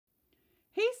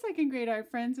Hey, second grade art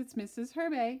friends, it's Mrs.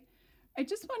 Herbay. I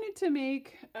just wanted to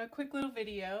make a quick little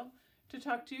video to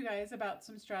talk to you guys about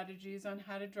some strategies on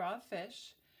how to draw a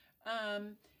fish.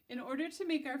 In order to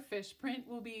make our fish print,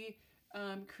 we'll be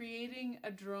creating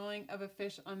a drawing of a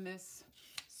fish on this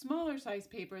smaller size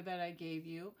paper that I gave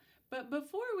you. But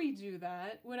before we do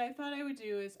that, what I thought I would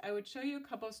do is I would show you a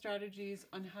couple strategies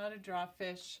on how to draw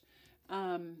fish.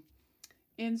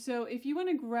 And so if you want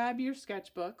to grab your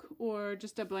sketchbook or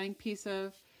just a blank piece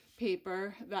of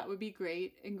paper, that would be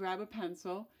great, and grab a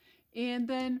pencil. And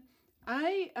then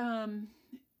I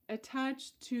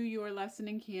attached to your lesson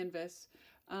in Canvas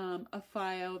a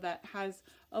file that has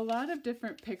a lot of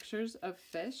different pictures of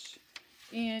fish.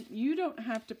 And you don't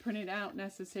have to print it out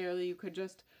necessarily. You could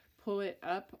just pull it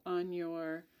up on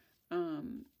your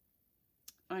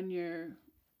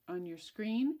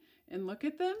screen and look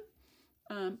at them.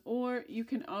 Or you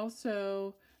can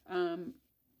also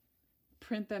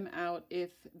print them out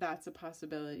if that's a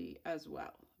possibility as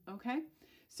well. Okay,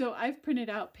 so I've printed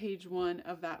out page 1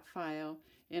 of that file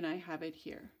and I have it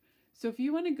here. So if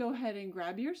you want to go ahead and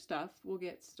grab your stuff, we'll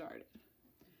get started.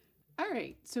 All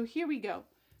right, so here we go.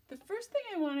 The first thing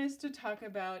I want us to talk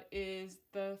about is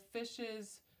the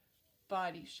fish's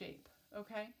body shape,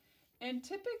 okay? And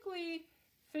typically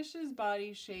fish's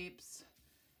body shapes,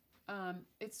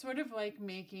 it's sort of like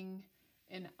making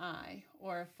an eye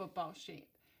or a football shape.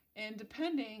 And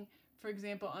depending, for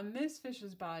example, on this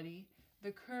fish's body,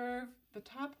 the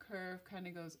top curve kind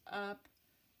of goes up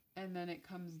and then it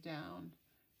comes down.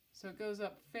 So it goes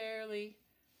up fairly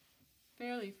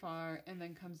far and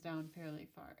then comes down fairly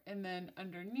far. And then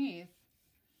underneath,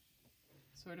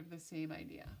 sort of the same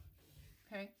idea,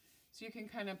 okay? So you can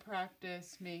kind of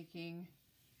practice making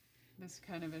this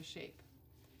kind of a shape.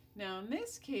 Now in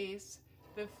this case,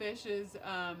 the fish's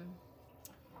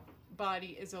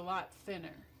body is a lot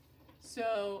thinner.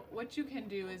 So what you can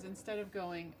do is instead of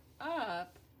going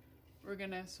up, we're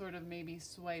gonna sort of maybe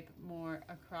swipe more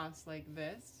across like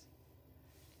this.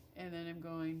 And then I'm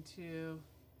going to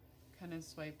kind of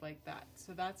swipe like that.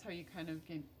 So that's how you kind of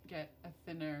get a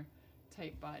thinner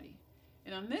type body.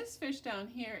 And on this fish down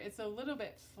here, it's a little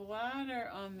bit flatter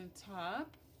on the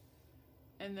top,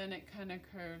 and then it kind of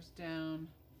curves down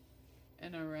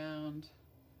and around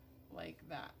like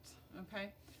that,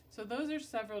 okay? So those are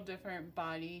several different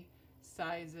body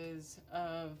sizes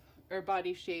or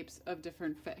body shapes of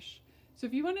different fish. So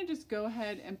if you want to just go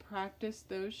ahead and practice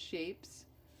those shapes,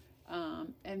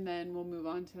 and then we'll move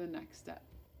on to the next step.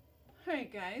 All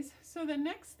right, guys, so the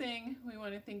next thing we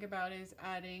want to think about is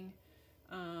adding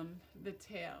the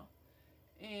tail.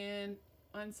 And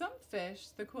on some fish,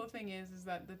 the cool thing is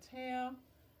that the tail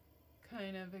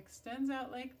kind of extends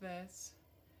out like this,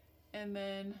 and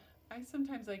then I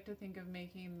sometimes like to think of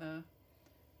making the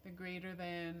greater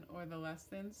than or the less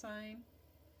than sign.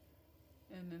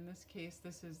 And in this case,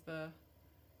 this is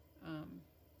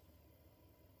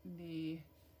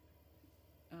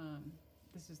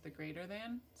this is the greater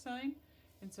than sign,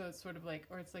 and so it's sort of like,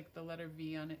 or it's like the letter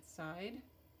V on its side,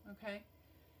 okay?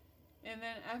 And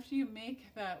then after you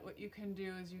make that, what you can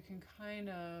do is you can kind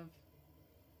of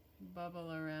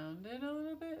bubble around it a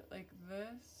little bit like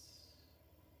this,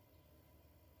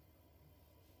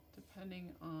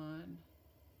 depending on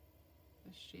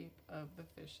the shape of the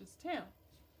fish's tail.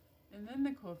 And then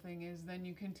the cool thing is then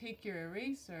you can take your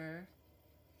eraser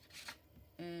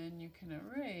and you can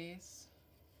erase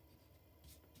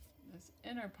this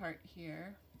inner part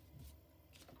here.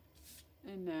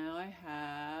 And now I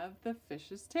have the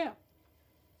fish's tail,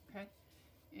 okay?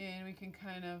 And we can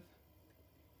kind of,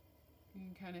 you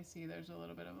can kind of see there's a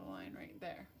little bit of a line right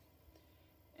there.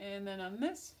 And then on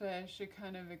this fish, it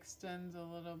kind of extends a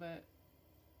little bit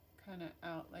kind of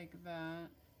out like that.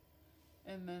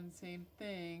 And then same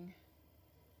thing,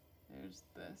 there's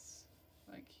this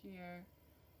like here,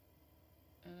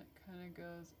 and it kind of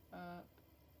goes up.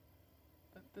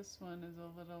 But this one is a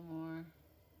little more,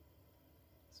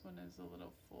 this one is a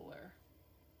little fuller,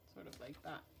 sort of like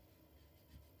that.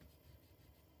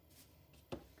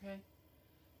 Okay,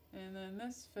 and then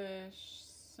this fish,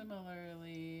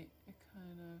 similarly, it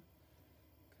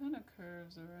kind of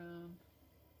curves around,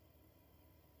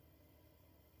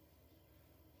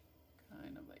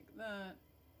 kind of like that.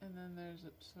 And then there's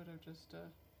sort of just a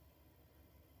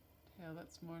tail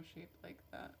that's more shaped like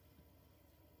that.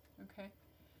 Okay.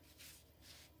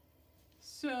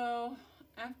 So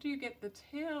after you get the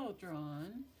tail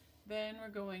drawn, then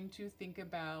we're going to think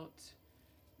about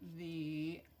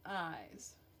the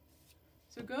eyes.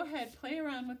 So go ahead, play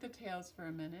around with the tails for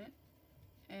a minute,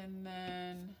 and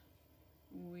then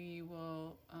we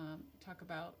will talk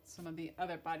about some of the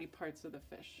other body parts of the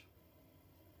fish.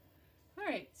 All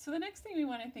right, so the next thing we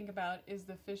want to think about is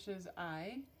the fish's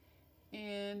eye.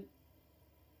 And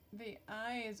the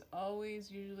eye is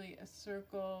always usually a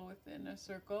circle within a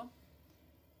circle.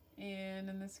 And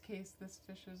in this case, this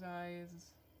fish's eye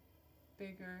is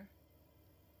bigger.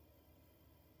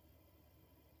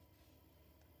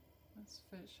 This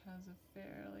fish has a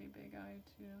fairly big eye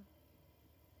too.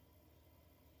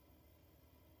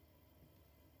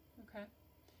 Okay.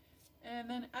 And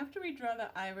then after we draw the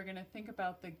eye, we're going to think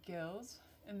about the gills.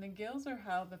 And the gills are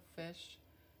how the fish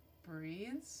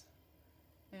breathes.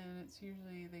 And it's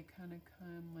usually, they kind of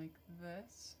come like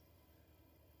this.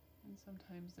 And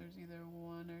sometimes there's either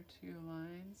one or two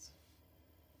lines.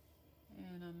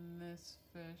 And on this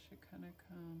fish, it kind of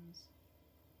comes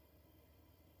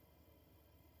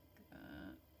like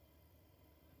that.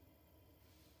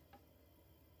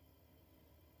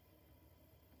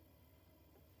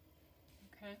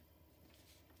 Okay.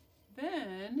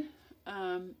 Then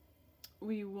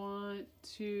we want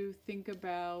to think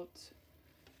about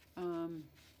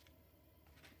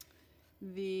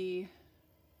the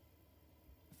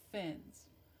fins.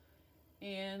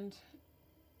 And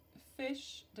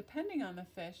fish, depending on the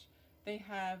fish, they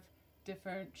have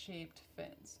different shaped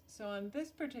fins. So on this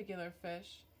particular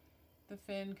fish, the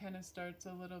fin kind of starts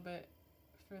a little bit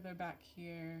further back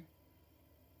here,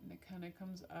 and it kind of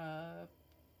comes up,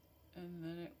 and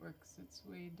then it works its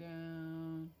way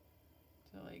down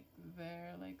to like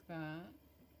there, like that.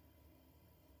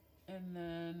 And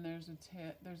then there's a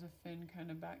fin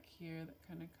kind of back here that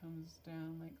kind of comes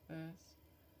down like this,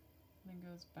 and then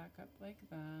goes back up like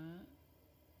that.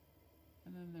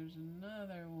 And then there's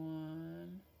another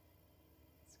one.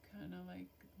 It's kind of like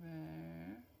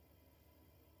there.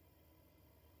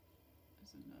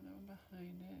 There's another one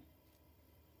behind it.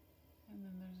 And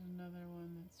then there's another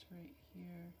one that's right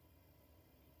here.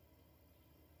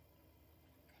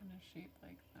 Kind of shaped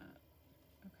like that.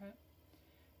 Okay?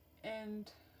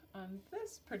 And on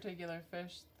this particular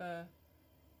fish, the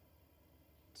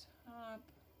top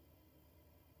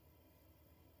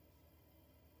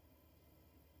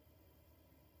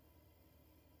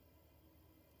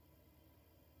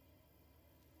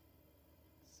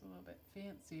is a little bit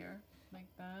fancier, like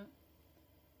that.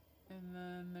 And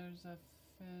then there's a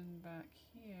fin back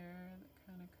here that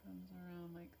kind of comes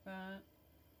around like that.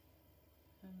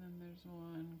 And then there's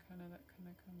one kind of that kind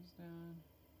of comes down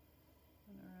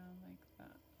and around like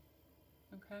that.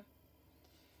 Okay.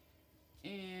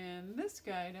 And this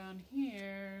guy down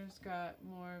here's got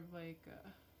more of like a,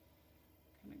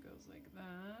 kind of goes like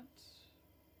that,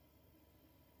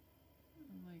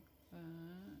 and like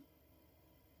that,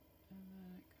 and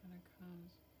then it kind of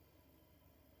comes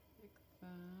like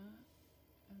that,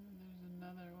 and then there's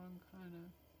another one kind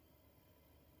of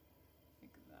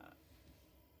like that.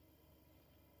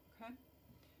 Okay.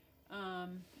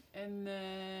 And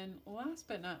then last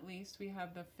but not least, we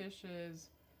have the fish's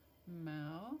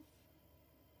mouth.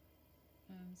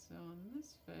 And so on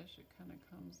this fish, it kind of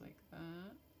comes like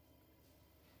that.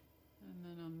 And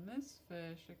then on this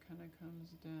fish, it kind of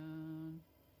comes down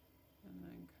and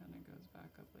then kind of goes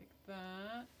back up like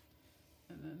that.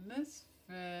 And then this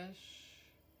fish,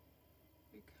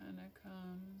 it kind of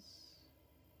comes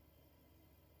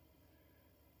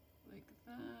like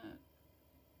that.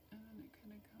 And then it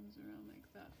kind of comes around like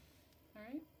that. All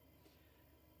right.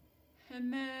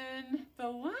 And then the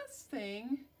last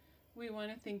thing we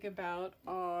want to think about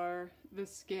are the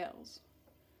scales.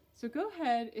 So go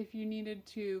ahead, if you needed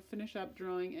to finish up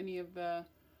drawing any of the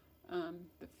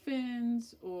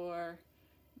fins or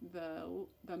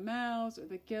the mouths or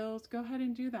the gills, go ahead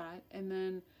and do that. And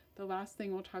then the last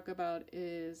thing we'll talk about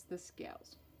is the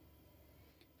scales.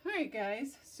 All right,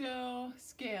 guys, so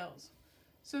scales.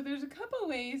 So there's a couple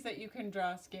ways that you can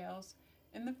draw scales.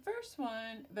 And the first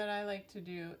one that I like to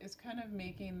do is kind of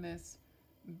making this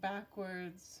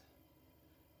backwards.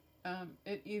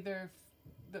 It either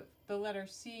the letter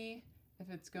C, if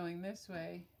it's going this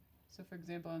way. So for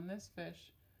example, on this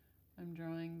fish, I'm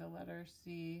drawing the letter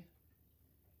C,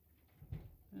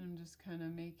 and I'm just kind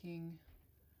of making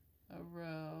a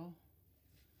row,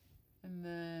 and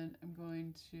then I'm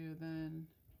going to then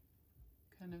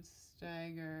kind of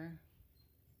stagger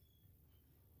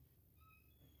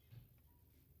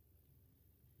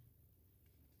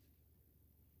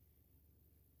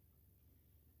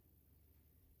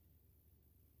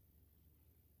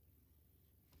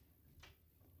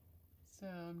So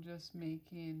I'm just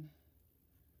making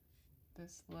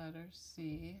this letter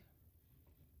C.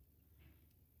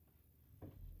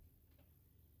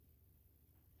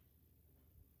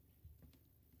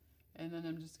 And then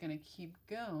I'm just going to keep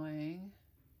going.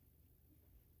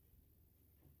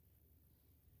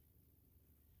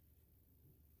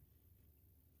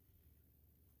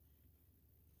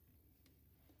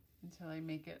 until I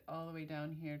make it all the way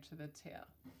down here to the tail.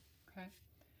 Okay.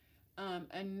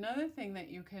 Another thing that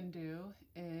you can do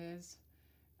is,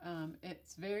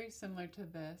 it's very similar to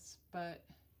this, but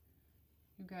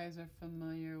you guys are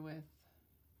familiar with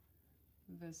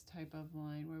this type of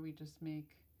line where we just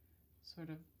make it's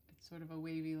sort of a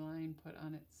wavy line put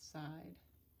on its side.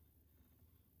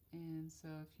 And so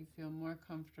if you feel more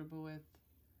comfortable with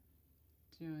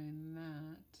doing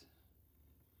that,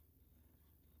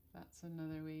 that's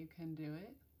another way you can do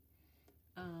it.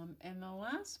 And the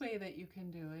last way that you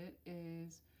can do it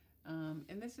is,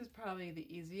 and this is probably the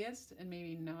easiest and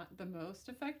maybe not the most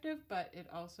effective, but it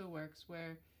also works,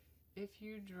 where if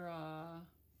you draw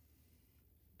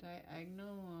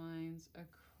diagonal lines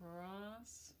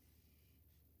across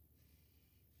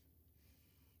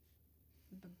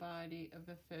the body of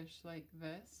the fish like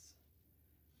this,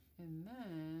 and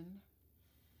then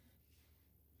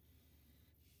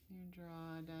you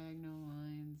draw diagonal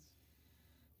lines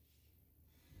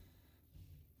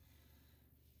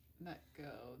that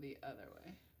go the other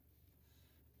way,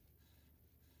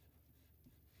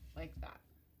 like that.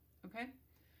 Okay?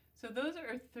 So those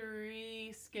are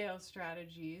 3 scale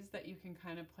strategies that you can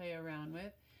kind of play around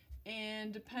with.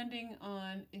 And depending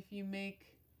on if you make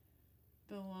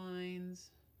the lines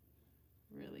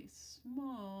really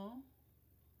small,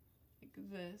 like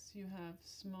this, you have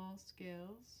small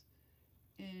scales.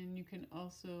 And you can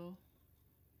also,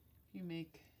 if you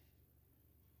make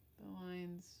the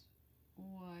lines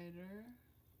wider,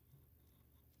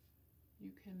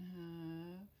 you can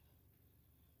have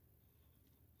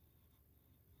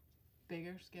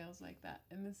bigger scales like that.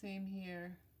 And the same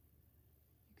here,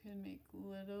 you can make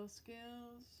little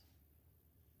scales,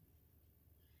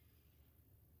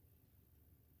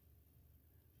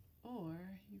 or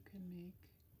you can make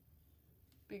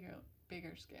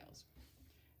bigger scales.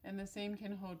 And the same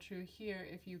can hold true here.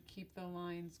 If you keep the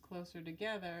lines closer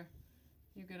together,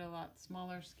 you get a lot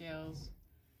smaller scales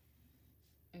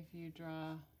if you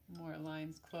draw more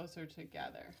lines closer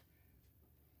together.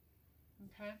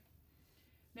 Okay?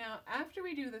 Now, after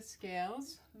we do the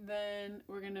scales, then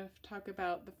we're going to talk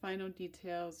about the final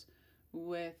details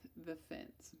with the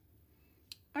fins.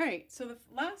 All right, so the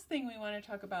last thing we want to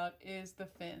talk about is the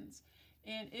fins.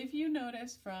 And if you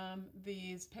notice from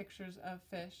these pictures of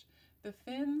fish, the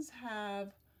fins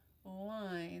have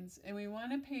lines, and we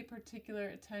want to pay particular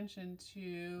attention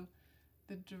to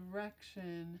the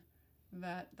direction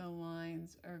that the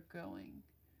lines are going.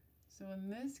 So in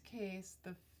this case,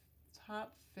 the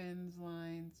top fins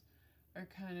lines are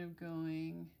kind of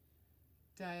going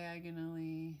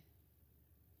diagonally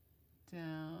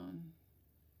down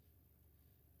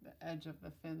the edge of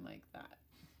the fin like that.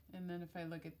 And then if I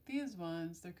look at these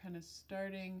ones, they're kind of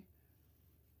starting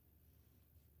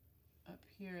up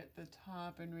here at the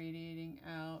top and radiating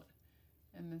out,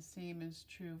 and the same is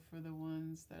true for the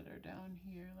ones that are down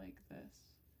here like this.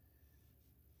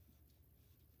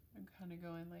 I'm kind of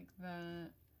going like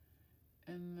that,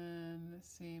 and then the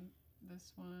same,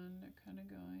 this one, they're kind of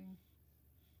going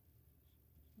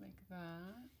like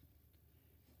that,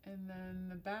 and then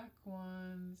the back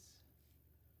ones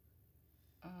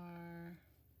are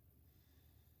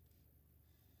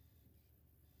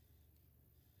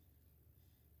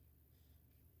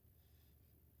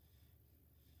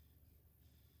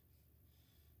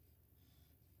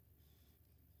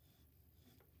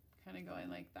kind of going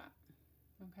like that.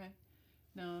 Okay,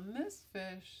 now in this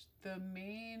fish, the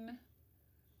main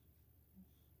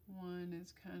one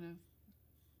is kind of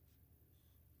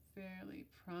fairly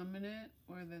prominent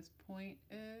where this point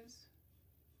is,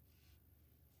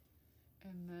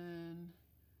 and then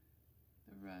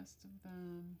the rest of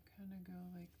them kind of go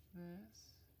like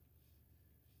this,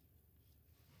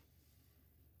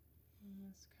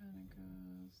 and this kind of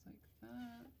goes like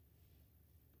that.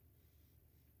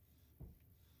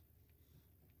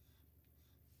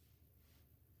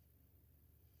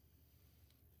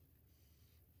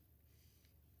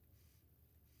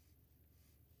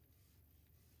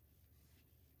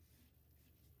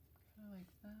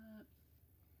 Like that,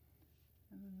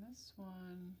 and then this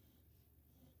one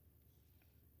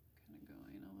kind of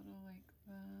going a little like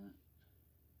that.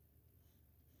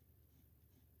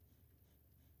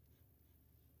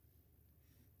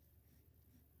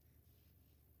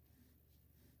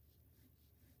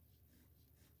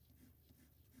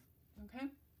 Okay,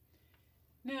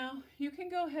 now you can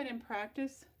go ahead and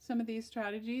practice some of these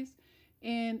strategies,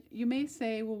 and you may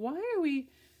say, well, why are we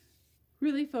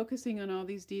really focusing on all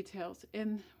these details?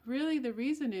 And really the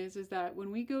reason is that when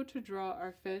we go to draw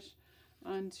our fish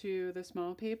onto the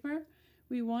small paper,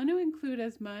 we want to include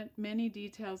as many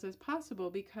details as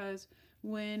possible, because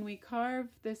when we carve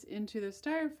this into the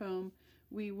styrofoam,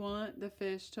 we want the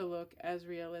fish to look as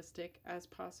realistic as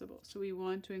possible. So we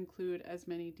want to include as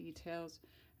many details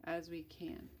as we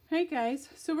can. All right, guys,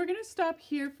 so we're gonna stop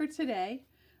here for today.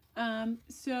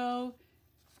 So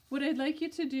what I'd like you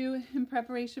to do in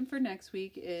preparation for next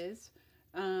week is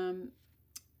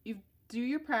you do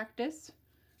your practice,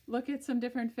 look at some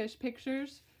different fish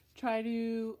pictures, try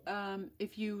to,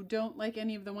 if you don't like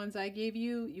any of the ones I gave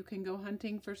you, you can go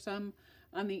hunting for some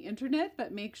on the internet,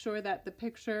 but make sure that the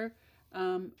picture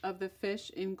of the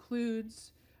fish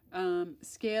includes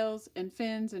scales and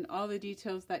fins and all the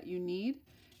details that you need.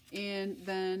 And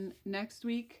then next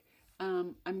week,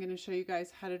 I'm going to show you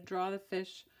guys how to draw the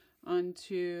fish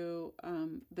onto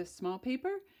the small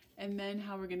paper, and then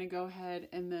how we're going to go ahead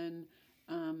and then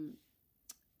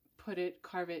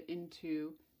carve it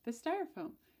into the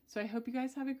styrofoam. So I hope you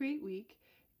guys have a great week.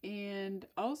 And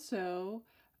also,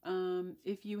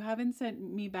 if you haven't sent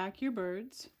me back your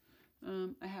birds,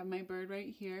 I have my bird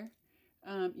right here.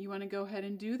 You want to go ahead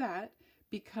and do that,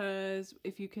 because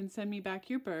if you can send me back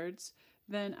your birds,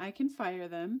 then I can fire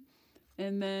them.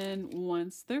 And then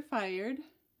once they're fired,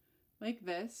 like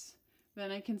this,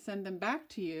 then I can send them back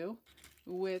to you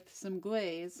with some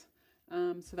glaze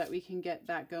so that we can get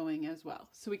that going as well.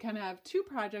 So we kind of have two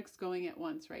projects going at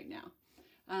once right now.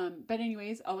 But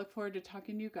anyways, I'll look forward to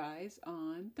talking to you guys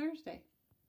on Thursday.